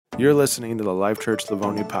You're listening to the Life Church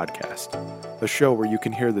Livonia podcast, a show where you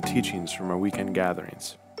can hear the teachings from our weekend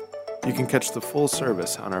gatherings. You can catch the full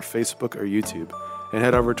service on our Facebook or YouTube, and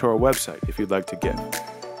head over to our website if you'd like to give.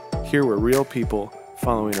 Here we're real people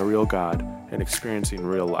following a real God and experiencing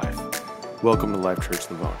real life. Welcome to Life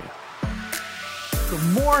Church Livonia.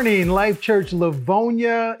 Good morning, Life Church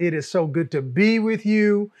Livonia. It is so good to be with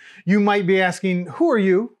you. You might be asking, who are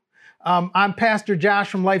you? I'm Pastor Josh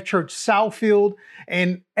from Life Church Southfield,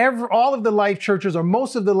 and all of the Life churches, or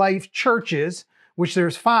most of the Life churches, which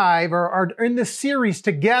there's 5, are in this series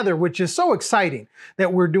together, which is so exciting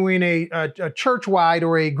that we're doing a church-wide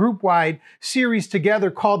or a group-wide series together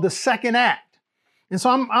called The Second Act. And so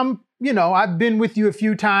I've been with you a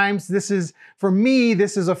few times. For me,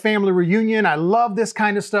 this is a family reunion. I love this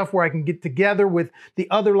kind of stuff where I can get together with the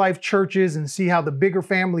other Life churches and see how the bigger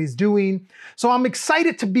family is doing. So I'm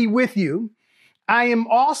excited to be with you. I am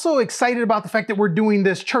also excited about the fact that we're doing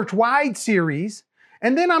this church-wide series.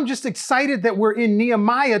 And then I'm just excited that we're in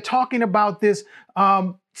Nehemiah talking about this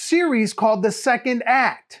series called The Second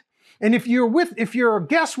Act. And if you're a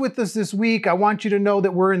guest with us this week, I want you to know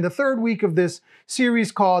that we're in the 3rd week of this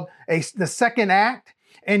series called The Second Act.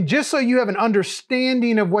 And just so you have an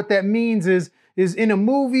understanding of what that means is in a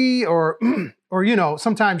movie or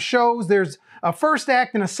sometimes shows, there's a first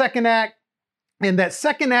act and a second act. And that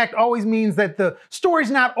second act always means that the story's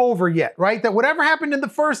not over yet, right? That whatever happened in the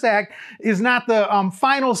first act is not the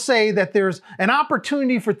final say, that there's an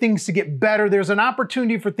opportunity for things to get better. There's an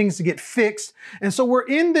opportunity for things to get fixed. And so we're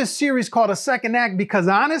in this series called A Second Act because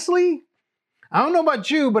honestly, I don't know about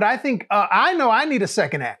you, but I think I know I need a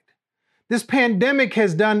second act. This pandemic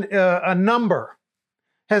has done a number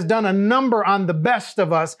on the best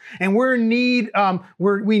of us, and we need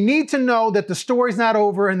to know that the story's not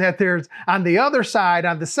over and that there's, on the other side,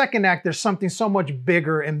 on the second act, there's something so much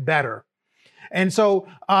bigger and better. And so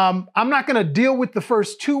I'm not going to deal with the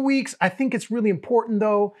first 2 weeks. I think it's really important,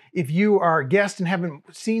 though, if you are a guest and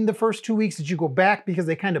haven't seen the first 2 weeks, that you go back because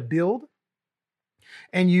they kind of build.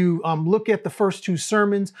 And you look at the first 2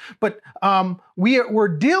 sermons. But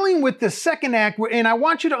we're dealing with the second act, and I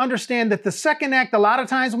want you to understand that the second act, a lot of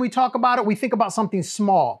times when we talk about it, we think about something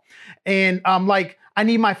small. And like, I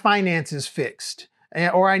need my finances fixed,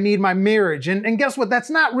 or I need my marriage. And guess what? That's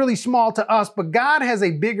not really small to us, but God has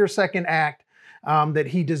a bigger second act that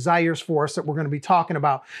He desires for us that we're going to be talking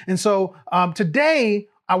about. And so today,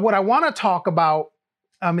 what I want to talk about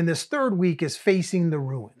in this 3rd week is facing the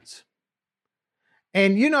ruins.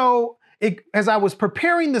 And as I was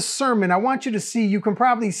preparing this sermon, I want you to see, you can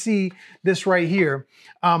probably see this right here,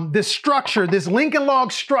 this structure, this Lincoln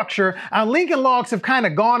Log structure. Lincoln Logs have kind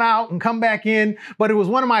of gone out and come back in, but it was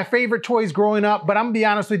one of my favorite toys growing up. But I'm gonna be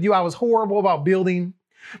honest with you, I was horrible about building.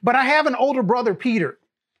 But I have an older brother, Peter,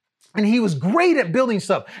 and he was great at building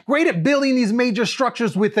stuff, great at building these major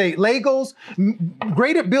structures with Legos,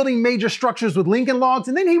 great at building major structures with Lincoln Logs.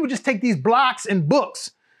 And then he would just take these blocks and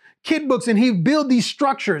books, kid books, and he'd build these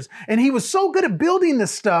structures. And he was so good at building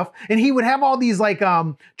this stuff. And he would have all these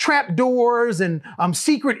trap doors and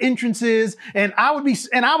secret entrances. And I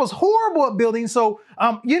was horrible at building. So,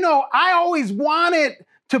 I always wanted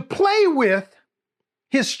to play with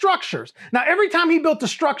his structures. Now, every time he built a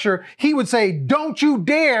structure, he would say, "Don't you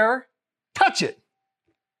dare touch it."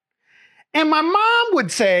 And my mom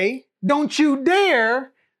would say, "Don't you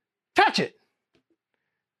dare touch it."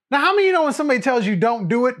 Now, how many of you know when somebody tells you don't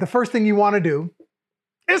do it, the first thing you want to do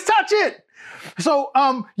is touch it? So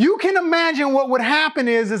you can imagine what would happen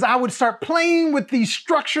is I would start playing with these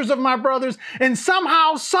structures of my brothers, and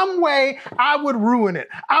somehow, some way, I would ruin it.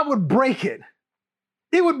 I would break it.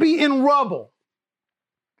 It would be in rubble.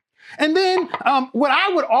 And then what I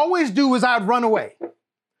would always do is I'd run away.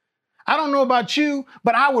 I don't know about you,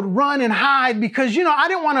 but I would run and hide because, I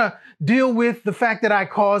didn't want to deal with the fact that I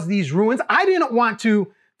caused these ruins. I didn't want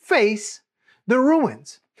to face the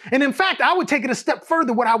ruins. And in fact, I would take it a step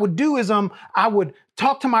further. What I would do is I would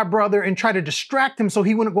talk to my brother and try to distract him so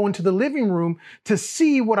he wouldn't go into the living room to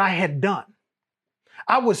see what I had done.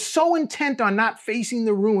 I was so intent on not facing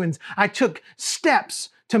the ruins. I took steps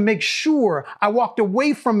to make sure I walked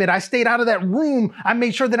away from it. I stayed out of that room. I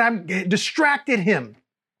made sure that I distracted him.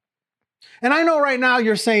 And I know right now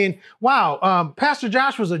you're saying, wow, Pastor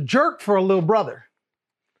Josh was a jerk for a little brother.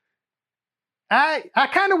 I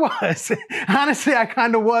kind of was. Honestly, I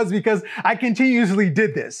kind of was because I continuously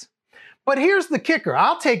did this. But here's the kicker.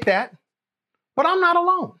 I'll take that, but I'm not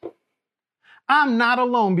alone. I'm not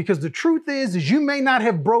alone, because the truth is you may not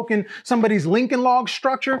have broken somebody's Lincoln Log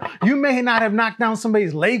structure. You may not have knocked down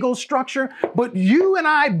somebody's Lego structure, but you and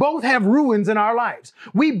I both have ruins in our lives.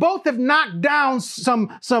 We both have knocked down some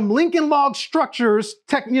Lincoln Log structures,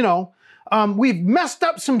 we've messed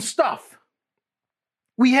up some stuff.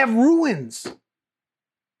 We have ruins.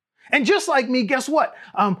 And just like me, guess what?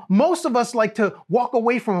 Most of us like to walk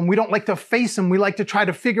away from them. We don't like to face them. We like to try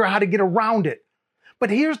to figure out how to get around it. But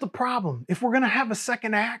here's the problem. If we're going to have a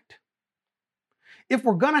second act,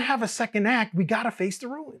 we got to face the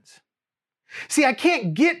ruins. See, I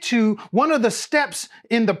can't get to one of the steps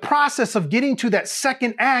in the process of getting to that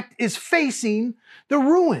second act is facing the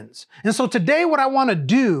ruins. And so today what I want to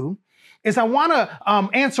do is I want to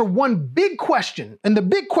answer one big question. And the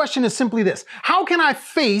big question is simply this: how can I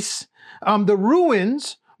face the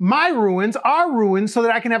ruins, my ruins, our ruins, so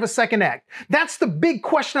that I can have a second act? That's the big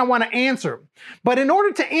question I want to answer. But in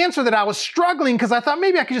order to answer that, I was struggling because I thought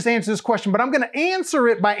maybe I could just answer this question, but I'm going to answer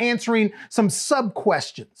it by answering some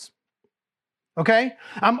sub-questions. Okay?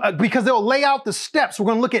 Because they'll lay out the steps. We're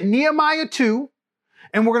going to look at Nehemiah 2,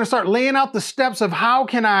 and we're going to start laying out the steps of how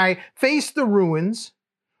can I face the ruins,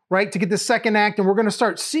 right, to get the second act. And we're going to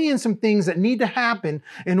start seeing some things that need to happen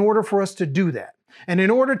in order for us to do that. And in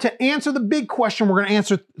order to answer the big question, we're going to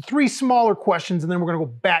answer 3 smaller questions, and then we're going to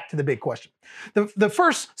go back to the big question. The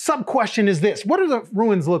first sub-question is this: what do the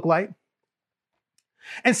ruins look like?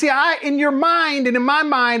 And see, in your mind and in my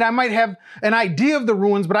mind, I might have an idea of the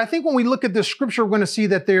ruins, but I think when we look at the scripture, we're going to see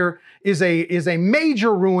that there is a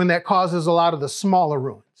major ruin that causes a lot of the smaller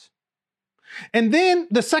ruins. And then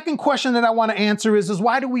the second question that I want to answer is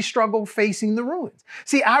why do we struggle facing the ruins?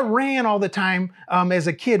 See, I ran all the time as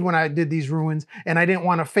a kid when I did these ruins, and I didn't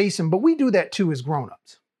want to face them, but we do that too as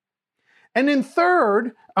grown-ups. And then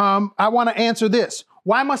third, I want to answer this: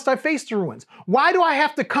 why must I face the ruins? Why do I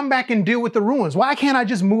have to come back and deal with the ruins? Why can't I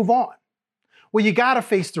just move on? Well, you got to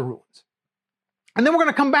face the ruins. And then we're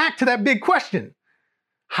going to come back to that big question: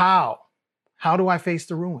 how? How do I face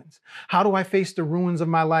the ruins? How do I face the ruins of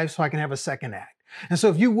my life so I can have a second act? And so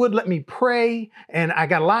if you would let me pray, and I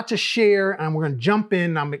got a lot to share, and we're going to jump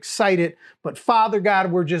in. I'm excited. But Father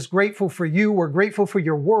God, we're just grateful for you. We're grateful for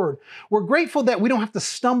your word. We're grateful that we don't have to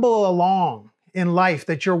stumble along in life,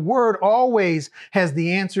 that your word always has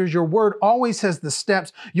the answers. Your word always has the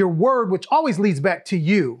steps. Your word, which always leads back to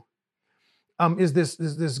you, is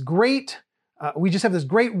this great. We just have this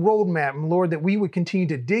great roadmap, and Lord, that we would continue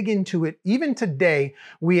to dig into it. Even today,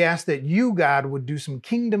 we ask that you, God, would do some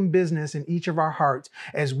kingdom business in each of our hearts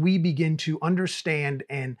as we begin to understand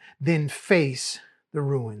and then face the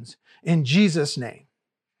ruins. In Jesus' name,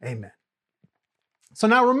 amen. So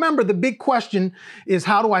now remember, the big question is,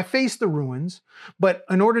 how do I face the ruins? But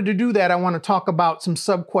in order to do that, I want to talk about some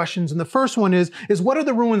sub-questions. And the first one is what do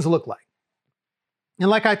the ruins look like? And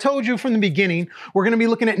like I told you from the beginning, we're going to be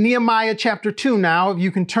looking at Nehemiah chapter 2 now. If you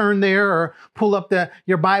can turn there or pull up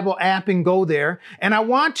your Bible app and go there. And I'm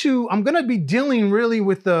going to be dealing really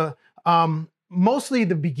with mostly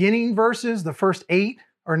the beginning verses, the first 8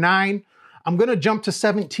 or 9. I'm going to jump to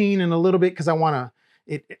 17 in a little bit because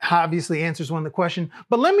it obviously answers one of the questions.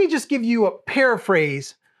 But let me just give you a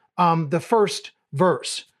paraphrase, the first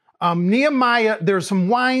verse. Nehemiah, there's some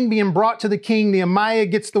wine being brought to the king. Nehemiah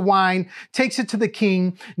gets the wine, takes it to the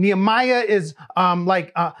king. Nehemiah is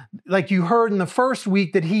like you heard in the first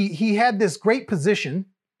week, that he had this great position.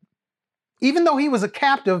 Even though he was a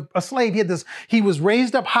captive, a slave, he was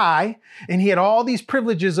raised up high, and he had all these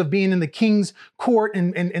privileges of being in the king's court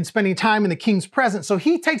and spending time in the king's presence. So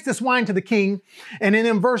he takes this wine to the king, and then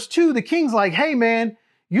in verse 2, the king's like, "Hey man,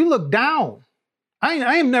 you look down. I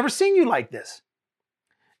have never seen you like this."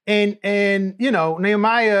 And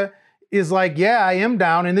Nehemiah is like, "Yeah, I am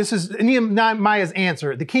down." And this is Nehemiah's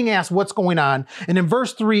answer. The king asks, "What's going on?" And in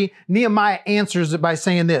verse 3, Nehemiah answers it by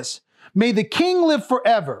saying this: "May the king live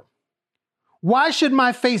forever. Why should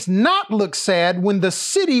my face not look sad when the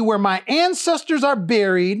city where my ancestors are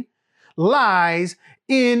buried lies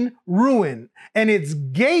in ruin, and its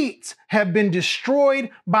gates have been destroyed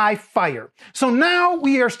by fire?" So now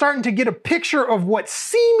we are starting to get a picture of what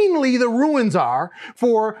seemingly the ruins are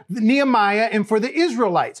for Nehemiah and for the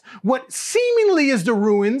Israelites. What seemingly is the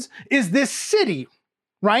ruins is this city,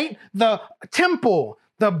 right? The temple,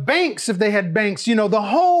 the banks, if they had banks, the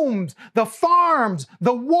homes, the farms,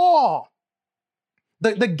 the wall,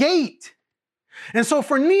 the gate. And so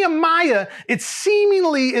for Nehemiah, it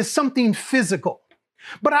seemingly is something physical.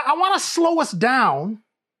 But I want to slow us down,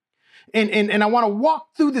 and I want to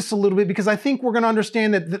walk through this a little bit, because I think we're going to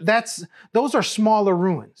understand that those are smaller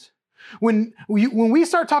ruins. When we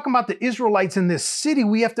start talking about the Israelites in this city,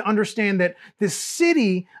 we have to understand that this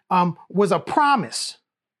city was a promise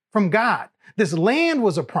from God. This land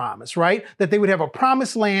was a promise, right? That they would have a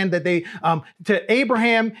promised land, that they, to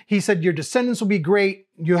Abraham, he said, your descendants will be great.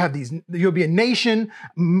 You'll be a nation.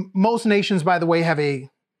 Most nations, by the way, have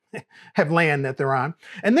land that they're on.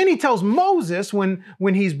 And then he tells Moses when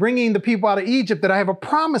he's bringing the people out of Egypt that I have a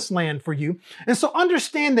promised land for you. And so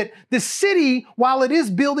understand that the city, while it is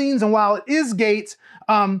buildings and while it is gates,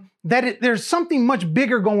 there's something much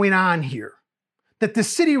bigger going on here. That the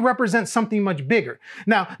city represents something much bigger.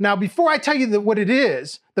 Now, before I tell you what it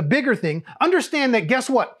is, the bigger thing, understand that guess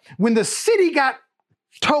what? When the city got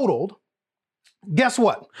totaled, guess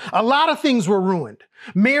what? A lot of things were ruined.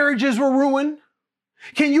 Marriages were ruined.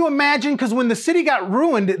 Can you imagine? Because when the city got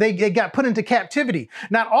ruined, they got put into captivity.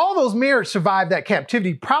 Not all those marriages survived that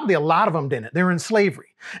captivity. Probably a lot of them didn't. They were in slavery.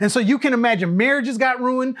 And so you can imagine marriages got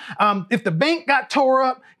ruined. If the bank got tore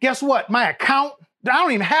up, guess what? My account, I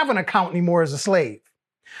don't even have an account anymore as a slave.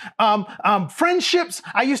 Friendships,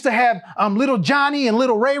 I used to have little Johnny and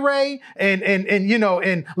little Ray Ray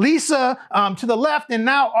and Lisa to the left, and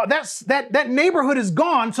now that neighborhood is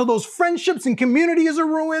gone. So those friendships and communities are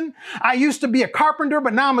ruined. I used to be a carpenter,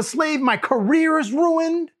 but now I'm a slave. My career is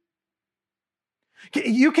ruined.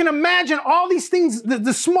 You can imagine all these things,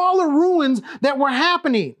 the smaller ruins that were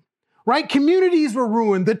happening. Right? Communities were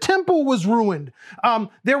ruined. The temple was ruined.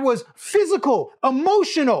 There was physical,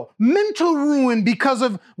 emotional, mental ruin because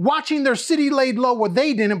of watching their city laid low. Well,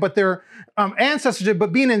 they didn't, but their ancestors did.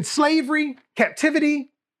 But being in slavery, captivity.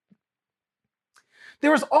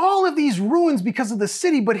 There was all of these ruins because of the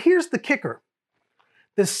city. But here's the kicker.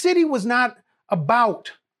 The city was not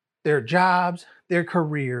about their jobs, their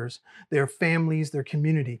careers, their families, their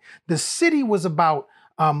community. The city was about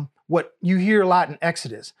what you hear a lot in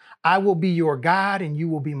Exodus. I will be your God and you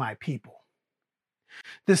will be my people.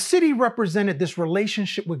 The city represented this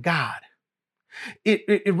relationship with God.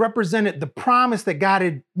 It represented the promise that God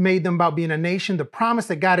had made them about being a nation, the promise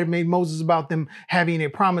that God had made Moses about them having a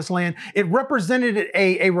promised land. It represented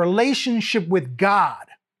a relationship with God.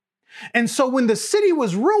 And so when the city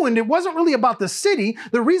was ruined, it wasn't really about the city.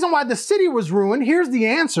 The reason why the city was ruined, here's the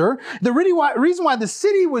answer. The reason why the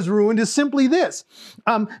city was ruined is simply this,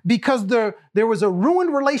 because there was a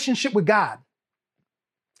ruined relationship with God.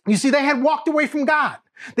 You see, they had walked away from God.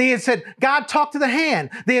 They had said, God, talk to the hand.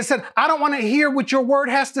 They had said, I don't want to hear what your word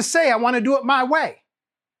has to say. I want to do it my way.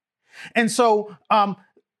 And so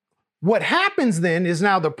what happens then is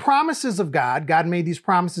now the promises of God, God made these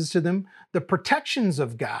promises to them, the protections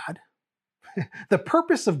of God, the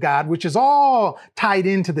purpose of God, which is all tied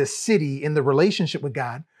into the city in the relationship with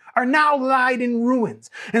God, are now lied in ruins.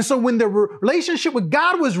 And so when the relationship with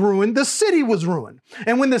God was ruined, the city was ruined.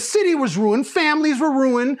 And when the city was ruined, families were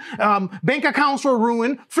ruined, bank accounts were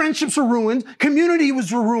ruined, friendships were ruined, community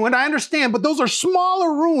was ruined. I understand, but those are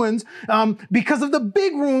smaller ruins because of the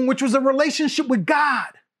big ruin, which was a relationship with God.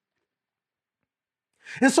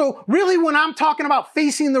 And so really when I'm talking about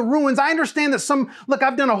facing the ruins, I understand that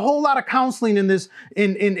I've done a whole lot of counseling in this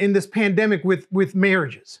pandemic with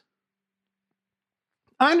marriages.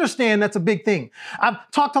 I understand that's a big thing.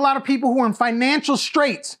 I've talked to a lot of people who are in financial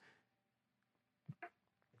straits.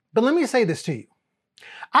 But let me say this to you.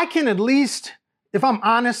 I can at least, if I'm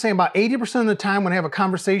honest, say about 80% of the time when I have a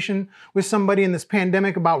conversation with somebody in this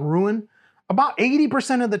pandemic about ruin, about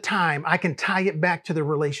 80% of the time I can tie it back to the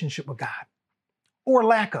relationship with God. Or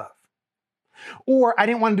lack of. Or I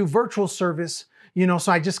didn't want to do virtual service,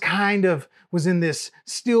 so I just kind of was in this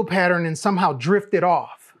still pattern and somehow drifted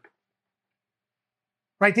off.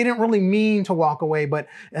 Right? They didn't really mean to walk away, but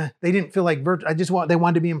they didn't feel like they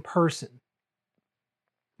wanted to be in person.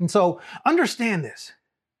 And so understand this,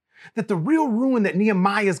 that the real ruin that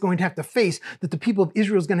Nehemiah is going to have to face, that the people of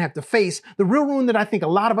Israel is going to have to face, the real ruin that I think a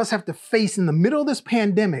lot of us have to face in the middle of this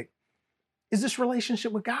pandemic is this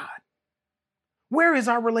relationship with God. Where is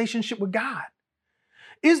our relationship with God?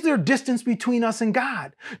 Is there distance between us and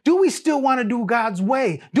God? Do we still want to do God's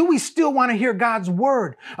way? Do we still want to hear God's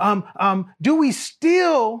word? Do we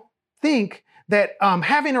still think that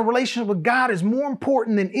having a relationship with God is more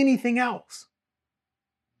important than anything else?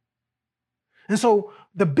 And so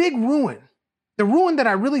the big ruin, the ruin that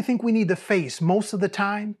I really think we need to face most of the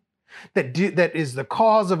time, that is the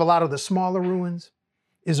cause of a lot of the smaller ruins,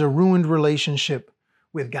 is a ruined relationship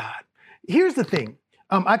with God. Here's the thing.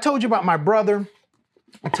 I told you about my brother.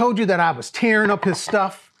 I told you that I was tearing up his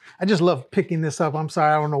stuff. I just love picking this up. I'm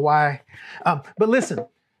sorry, I don't know why. But listen,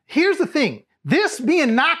 here's the thing. This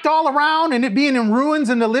being knocked all around and it being in ruins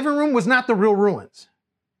in the living room was not the real ruins.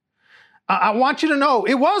 I want you to know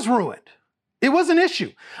it was ruined. It was an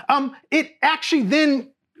issue. It actually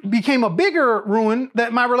then became a bigger ruin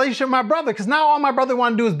that my relationship with my brother, because now all my brother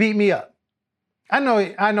wanted to do is beat me up. I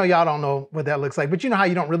know y'all don't know what that looks like, but you know how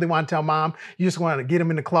you don't really want to tell mom, you just want to get him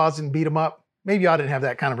in the closet and beat him up? Maybe y'all didn't have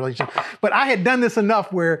that kind of relationship, but I had done this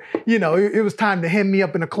enough where, it was time to hem me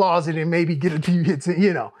up in the closet and maybe get a few hits,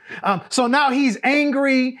 So now he's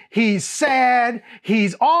angry, he's sad,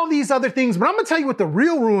 he's all these other things, but I'm gonna tell you what the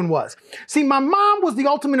real ruin was. See, my mom was the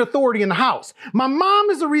ultimate authority in the house. My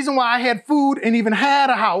mom is the reason why I had food and even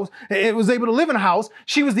had a house, and was able to live in a house.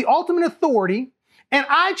 She was the ultimate authority. And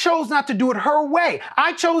I chose not to do it her way.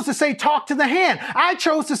 I chose to say, talk to the hand. I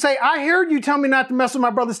chose to say, I heard you tell me not to mess with my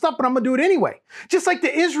brother's stuff, but I'm gonna do it anyway. Just like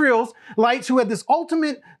the Israelites who had the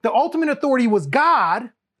ultimate authority was God,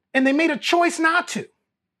 and they made a choice not to.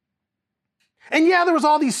 And yeah, there was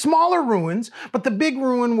all these smaller ruins, but the big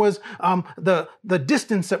ruin was the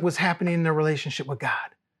distance that was happening in their relationship with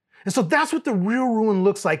God. And so that's what the real ruin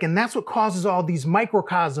looks like, and that's what causes all these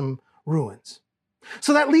microcosm ruins.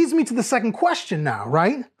 So that leads me to the second question now,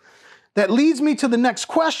 right? That leads me to the next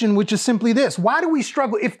question, which is simply this. Why do we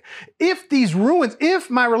struggle? If these ruins, if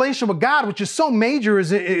my relationship with God, which is so major,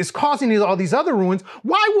 is causing all these other ruins,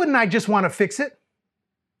 why wouldn't I just want to fix it?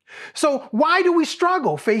 So why do we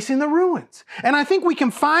struggle facing the ruins? And I think we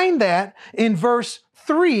can find that in verse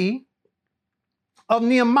 3 of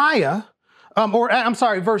Nehemiah,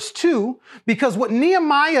 verse 2, because what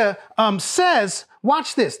Nehemiah says,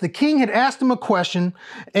 watch this. The king had asked him a question,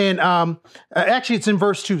 and actually it's in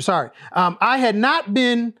verse 2, sorry. I had not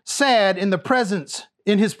been sad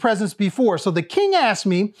in his presence before. So the king asked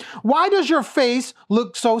me, why does your face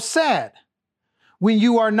look so sad when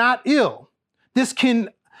you are not ill? This can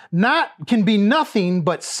be nothing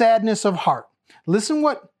but sadness of heart. Listen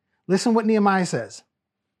what Nehemiah says,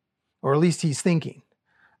 or at least he's thinking.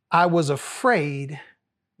 I was afraid,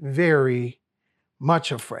 very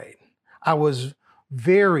much afraid. I was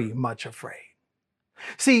very much afraid.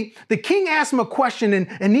 See, the king asked him a question,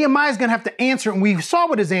 and Nehemiah's going to have to answer it. And we saw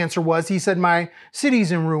what his answer was. He said, my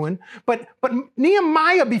city's in ruin. But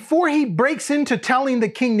Nehemiah, before he breaks into telling the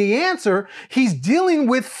king the answer, he's dealing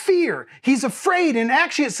with fear. He's afraid. And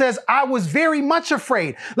actually it says, I was very much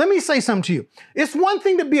afraid. Let me say something to you. It's one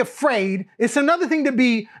thing to be afraid. It's another thing to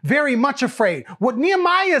be very much afraid. What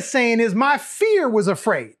Nehemiah is saying is, my fear was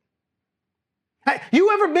afraid.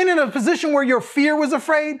 You ever been in a position where your fear was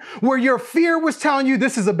afraid? Where your fear was telling you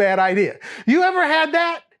this is a bad idea? You ever had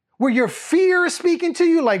that? Where your fear is speaking to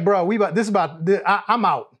you like, bro, I'm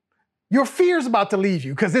out. Your fear is about to leave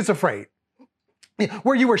you because it's afraid.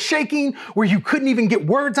 Where you were shaking, where you couldn't even get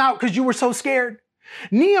words out because you were so scared.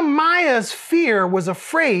 Nehemiah's fear was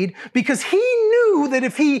afraid because he knew that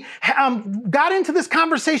if he got into this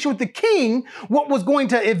conversation with the king, what was going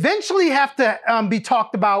to eventually have to be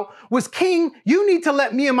talked about was, king, you need to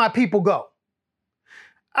let me and my people go.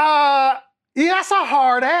 That's a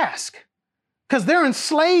hard ask because they're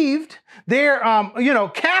enslaved. They're,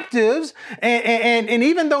 captives. And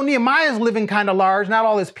even though Nehemiah is living kind of large, not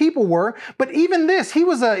all his people were, but even this, he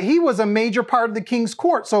was a major part of the king's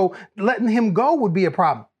court. So letting him go would be a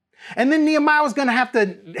problem. And then Nehemiah was going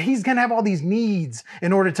to he's going to have all these needs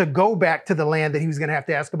in order to go back to the land that he was going to have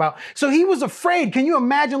to ask about. So he was afraid. Can you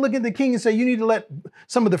imagine looking at the king and say, you need to let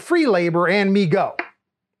some of the free labor and me go?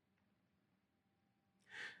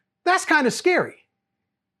 That's kind of scary.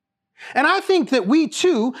 And I think that we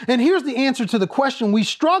too, and here's the answer to the question, we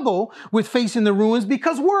struggle with facing the ruins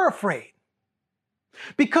because we're afraid.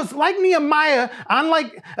 Because like Nehemiah,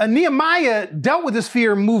 unlike Nehemiah dealt with his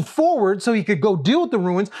fear and moved forward so he could go deal with the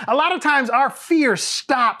ruins, a lot of times our fear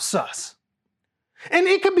stops us. And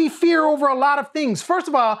it could be fear over a lot of things. First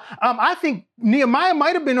of all, I think Nehemiah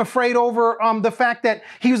might have been afraid over the fact that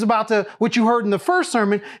he was about to, what you heard in the first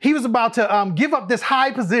sermon, he was about to give up this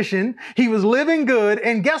high position. He was living good.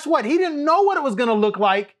 And guess what? He didn't know what it was going to look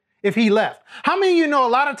like if he left. How many of you know a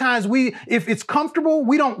lot of times if it's comfortable,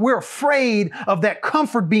 we're afraid of that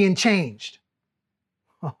comfort being changed.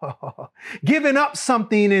 Giving up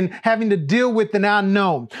something and having to deal with the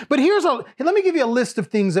unknown. But let me give you a list of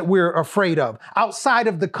things that we're afraid of outside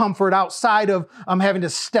of the comfort, outside of having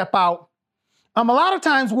to step out. A lot of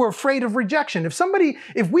times we're afraid of rejection.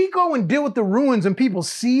 If we go and deal with the ruins and people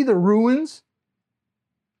see the ruins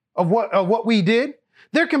of what we did,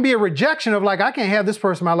 there can be a rejection of like, I can't have this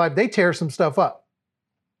person in my life. They tear some stuff up.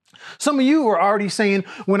 Some of you are already saying,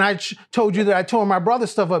 when I told you that I tore my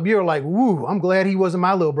brother's stuff up, you're like, woo, I'm glad he wasn't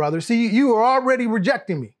my little brother. See, you are already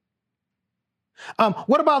rejecting me.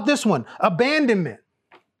 What about this one? Abandonment.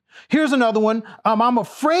 Here's another one. I'm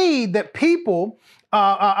afraid that people,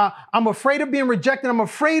 I'm afraid of being rejected. I'm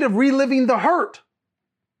afraid of reliving the hurt.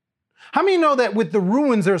 How many know that with the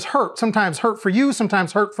ruins, there's hurt? Sometimes hurt for you,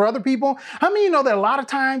 sometimes hurt for other people. How many know that a lot of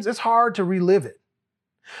times it's hard to relive it?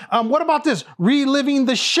 What about this? Reliving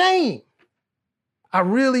the shame. I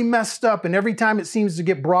really messed up, and every time it seems to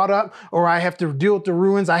get brought up or I have to deal with the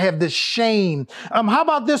ruins, I have this shame. How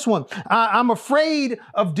about this one? I'm afraid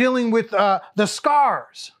of dealing with the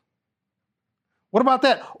scars. What about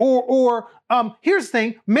that? Or here's the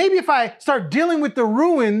thing. Maybe if I start dealing with the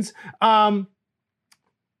ruins,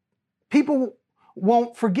 people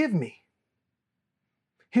won't forgive me.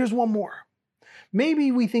 Here's one more. Maybe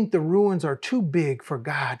we think the ruins are too big for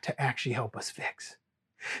God to actually help us fix.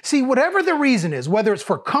 See, whatever the reason is, whether it's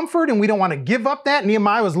for comfort and we don't want to give up that,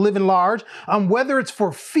 Nehemiah was living large, whether it's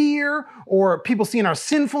for fear or people seeing our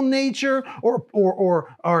sinful nature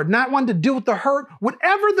or not wanting to deal with the hurt,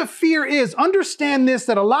 whatever the fear is, understand this,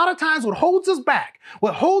 that a lot of times what holds us back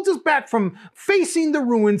from facing the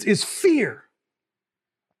ruins is fear.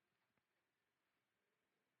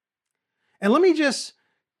 And let me just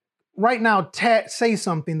right now say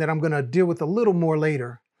something that I'm going to deal with a little more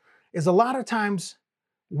later, is a lot of times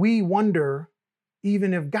we wonder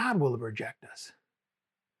even if God will reject us.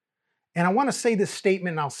 And I want to say this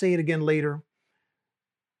statement, and I'll say it again later,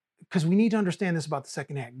 because we need to understand this about the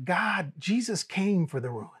second act. Jesus came for the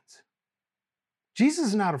ruins. Jesus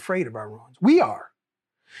is not afraid of our ruins. We are.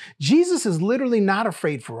 Jesus is literally not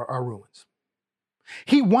afraid for our ruins.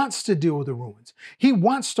 He wants to deal with the ruins. He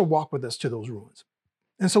wants to walk with us to those ruins.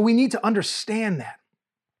 And so we need to understand that.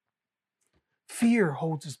 Fear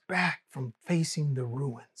holds us back from facing the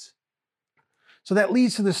ruins. So that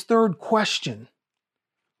leads to this third question,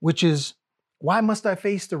 which is, why must I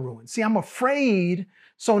face the ruins? See, I'm afraid,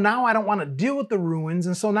 so now I don't want to deal with the ruins.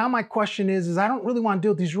 And so now my question is I don't really want to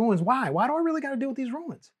deal with these ruins. Why? Why do I really got to deal with these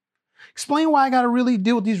ruins? Explain why I got to really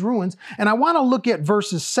deal with these ruins. And I want to look at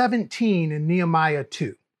verses 17 in Nehemiah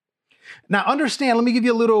 2. Now understand, let me give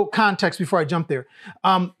you a little context before I jump there.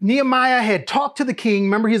 Nehemiah had talked to the king.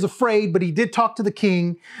 Remember, he's afraid, but he did talk to the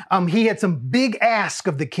king. He had some big ask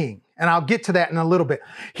of the king, and I'll get to that in a little bit.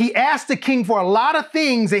 He asked the king for a lot of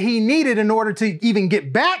things that he needed in order to even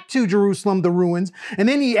get back to Jerusalem, the ruins. And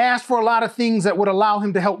then he asked for a lot of things that would allow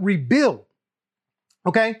him to help rebuild.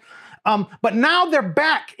 Okay? But now they're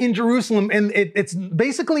back in Jerusalem, and it's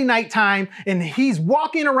basically nighttime, and he's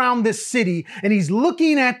walking around this city and he's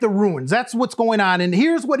looking at the ruins. That's what's going on. And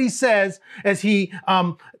here's what he says as he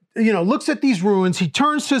looks at these ruins. He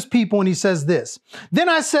turns to his people and he says this. Then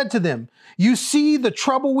I said to them, you see the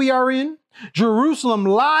trouble we are in? Jerusalem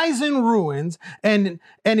lies in ruins, and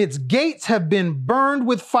its gates have been burned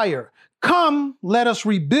with fire. Come, let us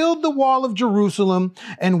rebuild the wall of Jerusalem,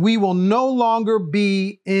 and we will no longer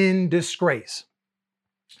be in disgrace.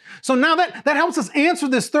 So now that helps us answer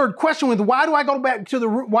this third question with why do I go back to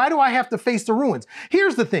why do I have to face the ruins?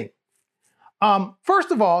 Here's the thing.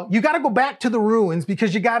 First of all, you got to go back to the ruins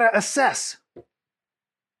because you got to assess.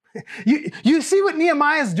 You see what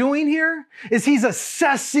Nehemiah is doing here? Is he's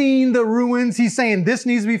assessing the ruins. He's saying this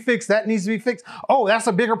needs to be fixed, that needs to be fixed. Oh, that's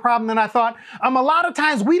a bigger problem than I thought. A lot of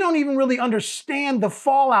times we don't even really understand the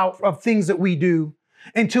fallout of things that we do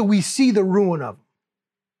until we see the ruin of them.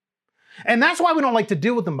 And that's why we don't like to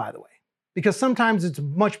deal with them, by the way, because sometimes it's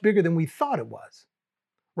much bigger than we thought it was,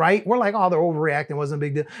 right? We're like, oh, they're overreacting, it wasn't a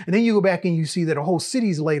big deal. And then you go back and you see that a whole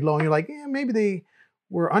city's laid low and you're like, yeah, maybe they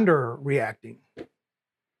were underreacting.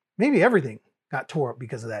 Maybe everything got tore up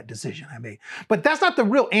because of that decision I made. But that's not the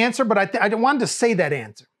real answer, but I wanted to say that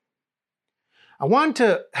answer. I wanted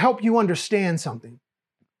to help you understand something,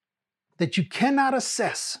 that you cannot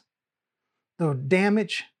assess the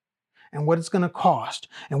damage and what it's going to cost.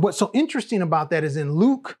 And what's so interesting about that is in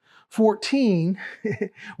Luke 14,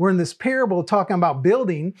 we're in this parable talking about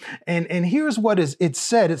building, and here's what it's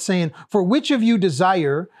said. It's saying, for which of you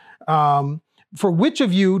desiring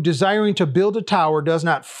to build a tower does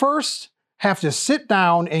not first have to sit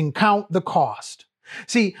down and count the cost?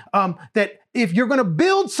 See, that if you're going to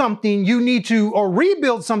build something, or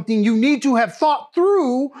rebuild something, you need to have thought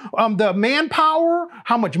through the manpower,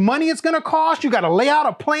 how much money it's going to cost. You got to lay out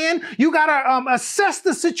a plan. You got to assess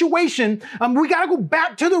the situation. We got to go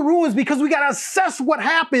back to the ruins because we got to assess what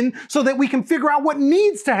happened so that we can figure out what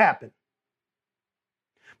needs to happen.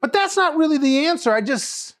 But that's not really the answer.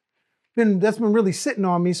 That's been really sitting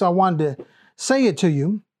on me, so I wanted to say it to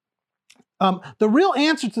you. The real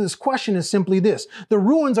answer to this question is simply this. The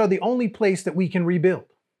ruins are the only place that we can rebuild.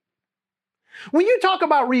 When you talk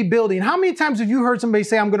about rebuilding, how many times have you heard somebody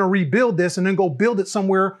say, I'm going to rebuild this and then go build it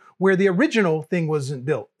somewhere where the original thing wasn't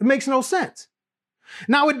built? It makes no sense.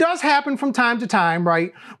 Now, it does happen from time to time,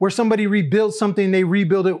 right? Where somebody rebuilds something, they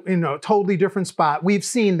rebuild it in a totally different spot. We've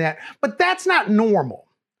seen that, but that's not normal.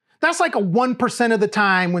 That's like a 1% of the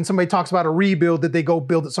time when somebody talks about a rebuild that they go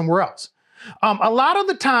build it somewhere else. A lot of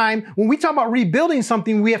the time when we talk about rebuilding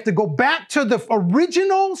something, we have to go back to the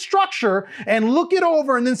original structure and look it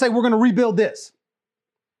over and then say, we're going to rebuild this,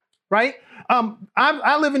 right?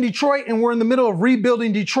 I live in Detroit and we're in the middle of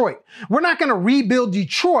rebuilding Detroit. We're not going to rebuild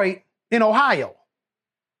Detroit in Ohio.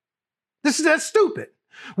 That's stupid.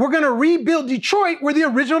 We're going to rebuild Detroit where the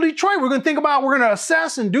original Detroit. We're going to think about, we're going to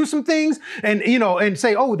assess and do some things and, and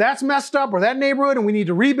say, oh, that's messed up or that neighborhood and we need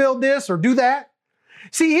to rebuild this or do that.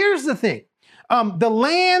 See, here's the thing. The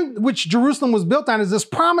land which Jerusalem was built on is this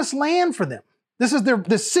promised land for them. This is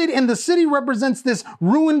the city, and the city represents this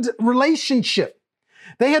ruined relationship.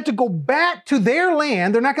 They had to go back to their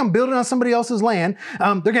land. They're not going to build it on somebody else's land.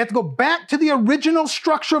 They're going to have to go back to the original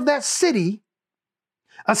structure of that city,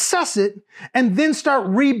 assess it, and then start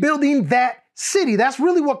rebuilding that city. That's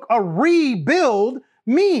really what a rebuild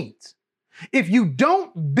means. If you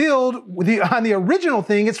don't build on the original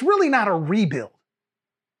thing, it's really not a rebuild.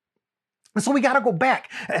 And so we got to go back.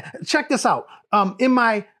 Check this out. In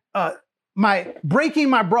my breaking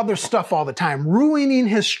my brother's stuff all the time, ruining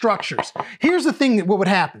his structures. Here's the thing that what would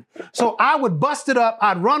happen. So I would bust it up.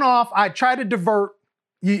 I'd run off. I'd try to divert.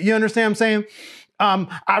 You understand what I'm saying?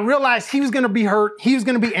 I realized he was going to be hurt. He was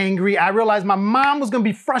going to be angry. I realized my mom was going to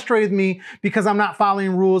be frustrated with me because I'm not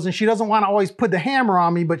following rules and she doesn't want to always put the hammer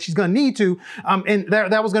on me, but she's going to need to. And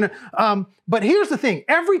that was going to, but here's the thing.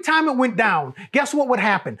 Every time it went down, guess what would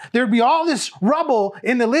happen? There'd be all this rubble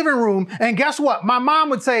in the living room. And guess what? My mom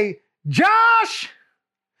would say, Josh.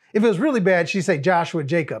 If it was really bad, she'd say Joshua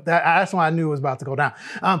Jacob. That's why I knew it was about to go down.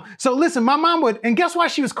 So listen, my mom would, and guess why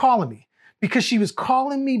she was calling me? Because she was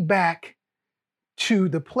calling me back to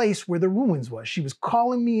the place where the ruins was. She was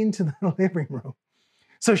calling me into the living room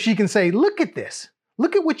so she can say, look at this.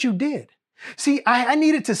 Look at what you did. See, I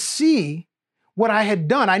needed to see what I had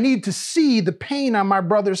done. I needed to see the pain on my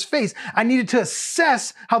brother's face. I needed to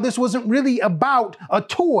assess how this wasn't really about a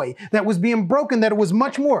toy that was being broken, that it was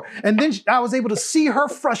much more. And then I was able to see her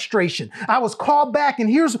frustration. I was called back, and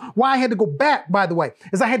here's why I had to go back, by the way,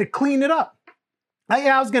 is I had to clean it up.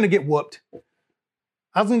 I was going to get whooped.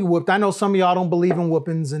 I know some of y'all don't believe in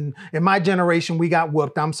whoopings, and in my generation, we got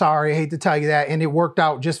whooped. I'm sorry, I hate to tell you that, and it worked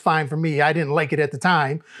out just fine for me. I didn't like it at the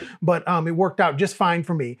time, but it worked out just fine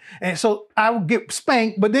for me. And so I would get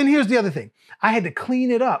spanked, but then here's the other thing. I had to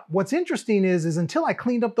clean it up. What's interesting is until I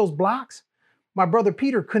cleaned up those blocks, my brother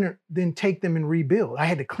Peter couldn't then take them and rebuild. I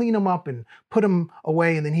had to clean them up and put them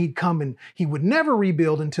away, and then he'd come and he would never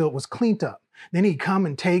rebuild until it was cleaned up. Then he'd come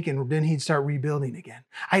and take, and then he'd start rebuilding again.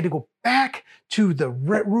 I had to go back to the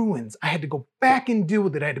ruins. I had to go back and deal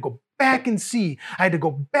with it. I had to go back and see. I had to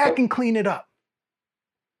go back and clean it up.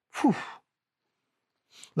 Whew.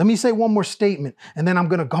 Let me say one more statement, and then I'm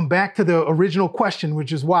going to come back to the original question,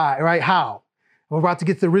 which is why, right? How? We're about to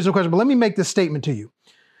get to the original question, but let me make this statement to you.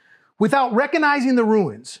 Without recognizing the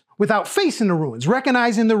ruins, without facing the ruins,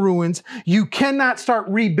 recognizing the ruins, you cannot start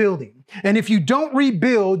rebuilding. And if you don't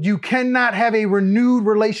rebuild, you cannot have a renewed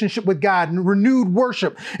relationship with God and renewed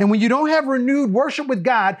worship. And when you don't have renewed worship with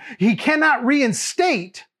God, He cannot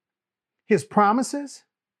reinstate His promises,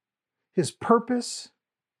 His purpose.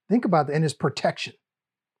 Think about that, and His protection.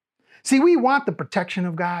 See, we want the protection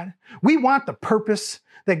of God. We want the purpose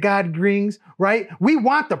that God brings, right? We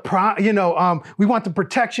want we want the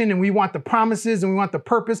protection, and we want the promises, and we want the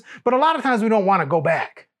purpose. But a lot of times we don't want to go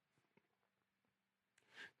back.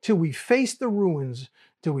 Till we face the ruins,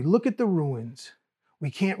 till we look at the ruins, we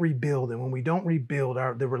can't rebuild. And when we don't rebuild,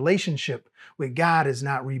 the relationship with God is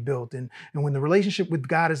not rebuilt. And when the relationship with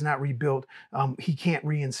God is not rebuilt, He can't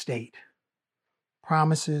reinstate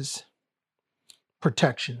promises,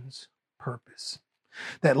 protections, purpose.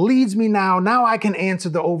 That leads me now I can answer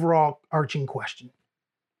the overall arching question.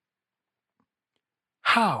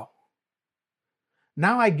 How?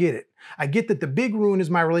 Now I get it. I get that the big ruin is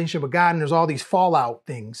my relationship with God, and there's all these fallout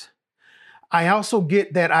things. I also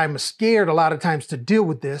get that I'm scared a lot of times to deal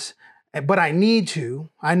with this, but I need to.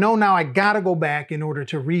 I know now I got to go back in order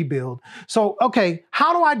to rebuild. So, okay,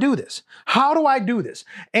 how do I do this? How do I do this?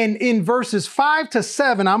 And in verses 5 to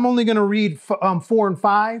 7, I'm only going to read 4 and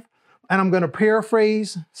 5, and I'm going to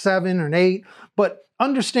paraphrase 7 and 8, but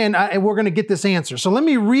understand, and we're going to get this answer. So let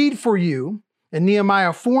me read for you in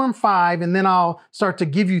Nehemiah 4 and 5, and then I'll start to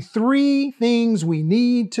give you 3 things we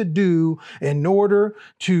need to do in order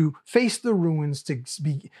to face the ruins,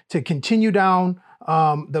 to continue down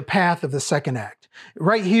the path of the second act.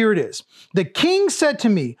 Right here it is. The king said to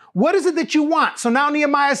me, what is it that you want? So now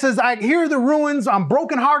Nehemiah says, I hear the ruins. I'm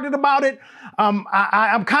brokenhearted about it.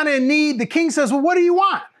 I'm kind of in need. The king says, well, what do you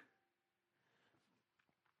want?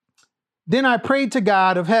 Then I prayed to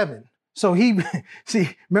God of heaven. So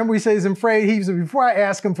remember he says in phrase, he said, before I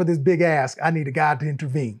ask him for this big ask, I need a God to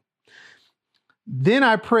intervene. Then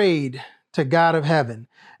I prayed to God of heaven,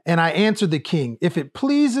 and I answered the king, if it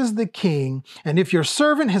pleases the king, and if your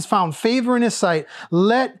servant has found favor in his sight,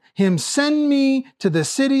 let him send me to the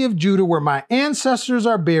city of Judah where my ancestors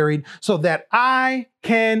are buried so that I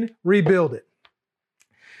can rebuild it.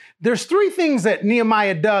 There's three things that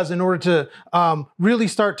Nehemiah does in order to really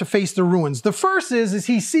start to face the ruins. The first is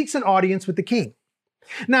he seeks an audience with the king.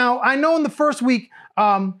 Now, I know in the first week,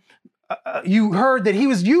 you heard that he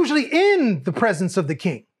was usually in the presence of the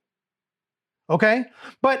king. Okay?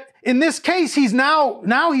 But in this case, he's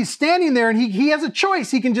standing there and he has a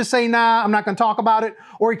choice. He can just say, nah, I'm not going to talk about it.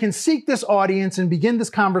 Or he can seek this audience and begin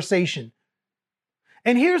this conversation.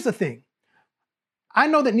 And here's the thing. I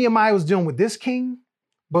know that Nehemiah was dealing with this king,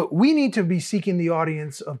 but we need to be seeking the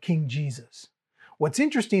audience of King Jesus. What's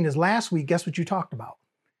interesting is last week, guess what you talked about?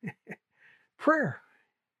 Prayer.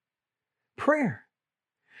 Prayer.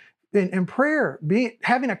 And prayer,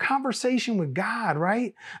 having a conversation with God,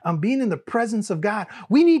 right? Being in the presence of God.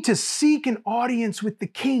 We need to seek an audience with the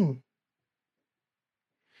king.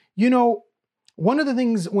 You know, one of the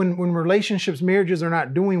things when relationships, marriages are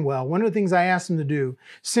not doing well, one of the things I ask them to do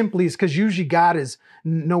simply is because usually God is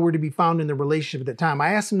nowhere to be found in the relationship at the time.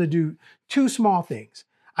 I ask them to do two small things.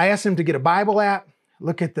 I ask them to get a Bible app,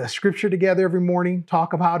 look at the scripture together every morning,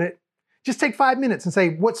 talk about it. Just take 5 minutes and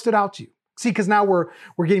say, what stood out to you? See, because now we're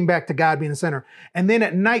getting back to God being the center. And then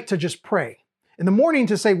at night to just pray. In the morning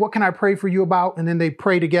to say, what can I pray for you about? And then they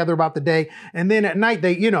pray together about the day. And then at night,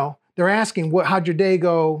 they're asking, how'd your day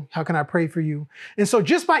go? How can I pray for you? And so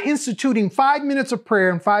just by instituting 5 minutes of prayer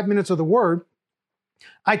and 5 minutes of the word,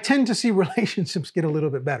 I tend to see relationships get a little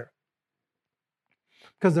bit better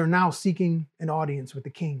because they're now seeking an audience with the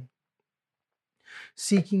king.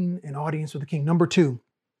 Seeking an audience with the king. Number 2,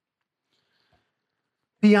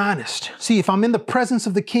 be honest. See, if I'm in the presence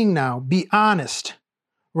of the king now, be honest,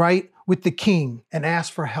 right, with the king and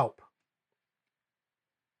ask for help.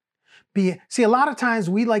 See, a lot of times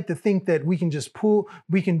we like to think that we can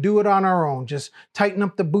do it on our own, just tighten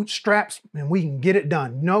up the bootstraps and we can get it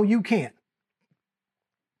done. No, you can't.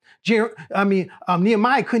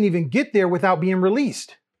 Nehemiah couldn't even get there without being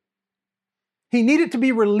released. He needed to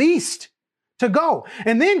be released to go.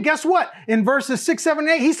 And then guess what? In verses 6, 7,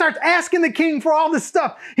 8, he starts asking the king for all this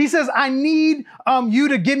stuff. He says, I need you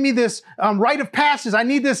to give me this rite of passage. I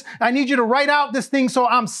need you to write out this thing so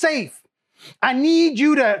I'm safe. I need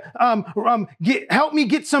you to help me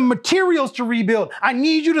get some materials to rebuild. I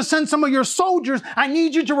need you to send some of your soldiers. I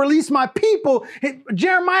need you to release my people.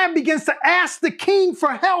 Jeremiah begins to ask the king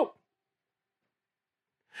for help.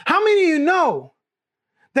 How many of you know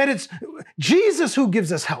that it's Jesus who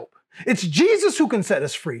gives us help? It's Jesus who can set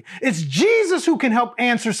us free. It's Jesus who can help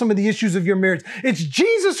answer some of the issues of your marriage. It's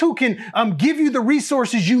Jesus who can give you the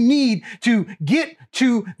resources you need to get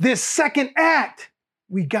to this second act.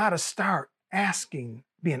 We got to start asking,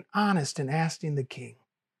 being honest and asking the king.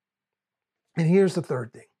 And here's the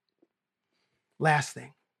third thing. Last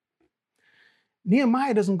thing.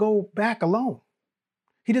 Nehemiah doesn't go back alone.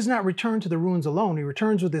 He does not return to the ruins alone. He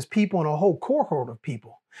returns with his people and a whole cohort of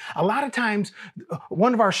people. A lot of times,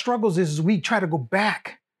 one of our struggles is we try to go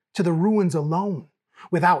back to the ruins alone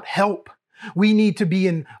without help. We need to be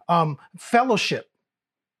in fellowship.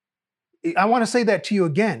 I want to say that to you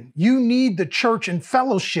again. You need the church and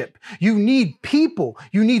fellowship. You need people.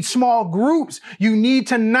 You need small groups. You need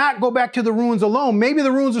to not go back to the ruins alone. Maybe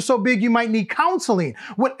the ruins are so big you might need counseling.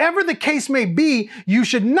 Whatever the case may be, you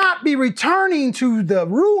should not be returning to the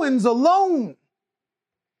ruins alone.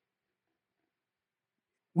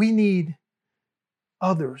 We need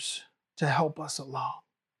others to help us along.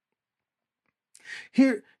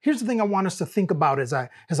 Here's the thing I want us to think about as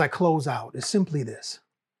I close out, is simply this.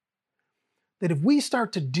 That if we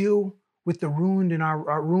start to deal with the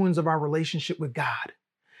ruins of our relationship with God,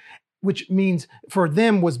 which means for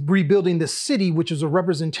them was rebuilding the city, which is a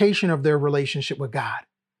representation of their relationship with God.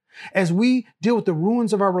 As we deal with the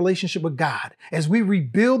ruins of our relationship with God, as we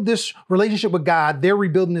rebuild this relationship with God, they're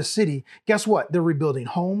rebuilding this city. Guess what? They're rebuilding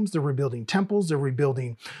homes, they're rebuilding temples, they're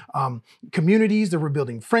rebuilding communities, they're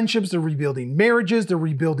rebuilding friendships, they're rebuilding marriages, they're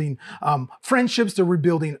rebuilding friendships, they're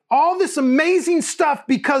rebuilding all this amazing stuff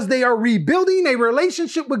because they are rebuilding a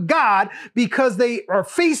relationship with God because they are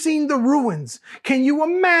facing the ruins. Can you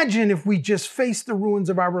imagine if we just face the ruins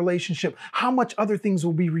of our relationship, how much other things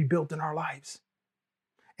will be rebuilt in our lives?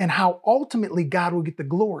 and how ultimately God will get the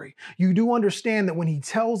glory. You do understand that when he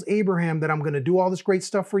tells Abraham that I'm going to do all this great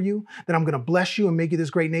stuff for you, that I'm going to bless you and make you this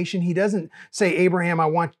great nation, he doesn't say, Abraham, I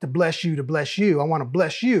want to bless you to bless you. I want to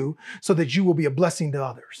bless you so that you will be a blessing to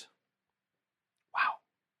others.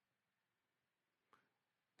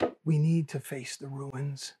 Wow. We need to face the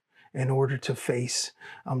ruins in order to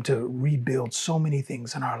to rebuild so many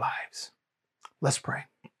things in our lives. Let's pray.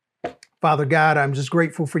 Father God, I'm just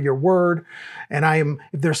grateful for your word. And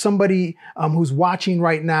if there's somebody who's watching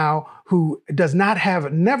right now who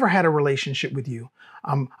never had a relationship with you,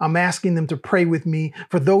 I'm asking them to pray with me.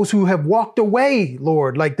 For those who have walked away,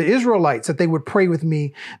 Lord, like the Israelites, that they would pray with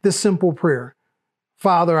me this simple prayer.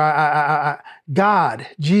 Father, God,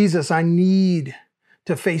 Jesus, I need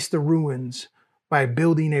to face the ruins by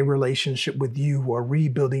building a relationship with you or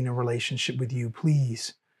rebuilding a relationship with you.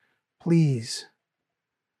 Please, please.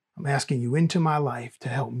 I'm asking you into my life to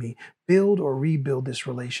help me build or rebuild this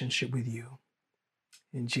relationship with you.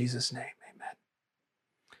 In Jesus' name, amen.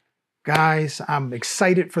 Guys, I'm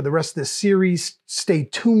excited for the rest of this series. Stay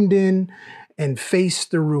tuned in and face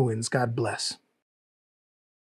the ruins. God bless.